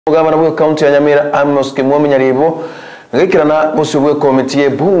Gavana wa kaunti ya Nyamira Amos Nyaribo ngikirana musubwe komite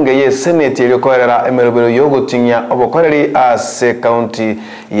bunge ye senate iliyokorera emerobero yogotinya obokoreri ase kaunti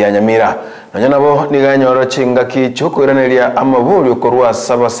ya Nyamira nabo niganyora chingaki chokoiraneria amaburi okorwa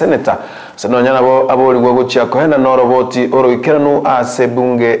saba senator sanonya nabo abori gwogucha kohena noroboti oroikiranu ase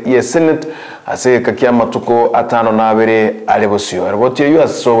bunge ye senate ase kakia matuko 52 alebosio roboti yo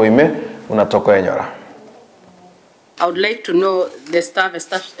asoboime unatoka enyora. I would like to know the staff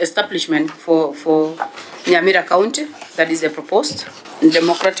establishment for Nyamira County that is proposed.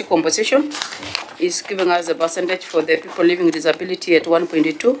 Democratic composition is giving us a percentage for the people living with disability at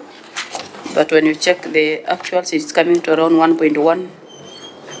 1.2, but when you check the actuals, it's coming to around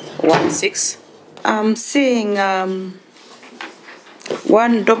 1.116. I'm seeing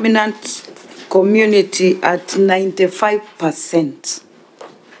one dominant community at 95%.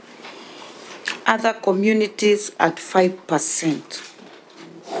 Other communities at 5%.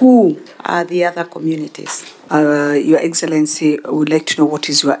 Who are the other communities? Your Excellency, I would like to know what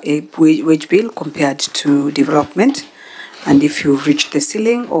is your wage bill compared to development, and if you've reached the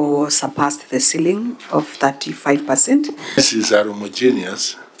ceiling or surpassed the ceiling of 35%. This is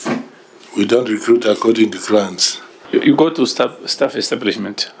homogeneous. We don't recruit according to clans. You go to staff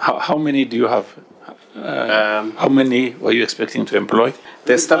establishment. How many do you have? How many were you expecting to employ?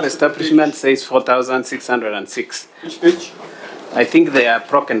 The staff establishment says 4,606. Which? I think they are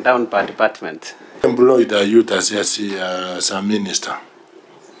broken down per department. Employed a youth as a minister.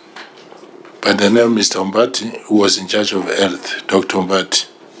 By the name Mr. Ombati, who was in charge of health, Dr. Ombati.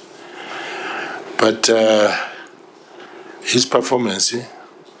 But his performance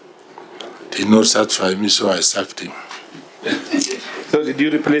did not satisfy me, so I sacked him. So did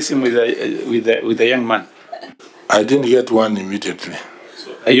you replace him with a young man? I didn't get one immediately.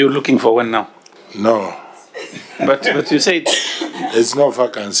 Are you looking for one now? No. But you said there's no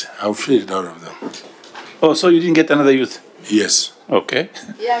vacancy. I've filled all of them. Oh, so you didn't get another youth? Yes. Okay.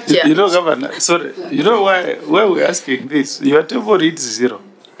 Yeah. You know, Governor, sorry, you know why we're asking this? Your table reads 0.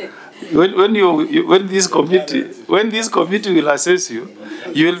 When this committee will assess you,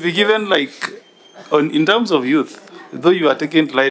 you will be given in terms of youth, though you are taking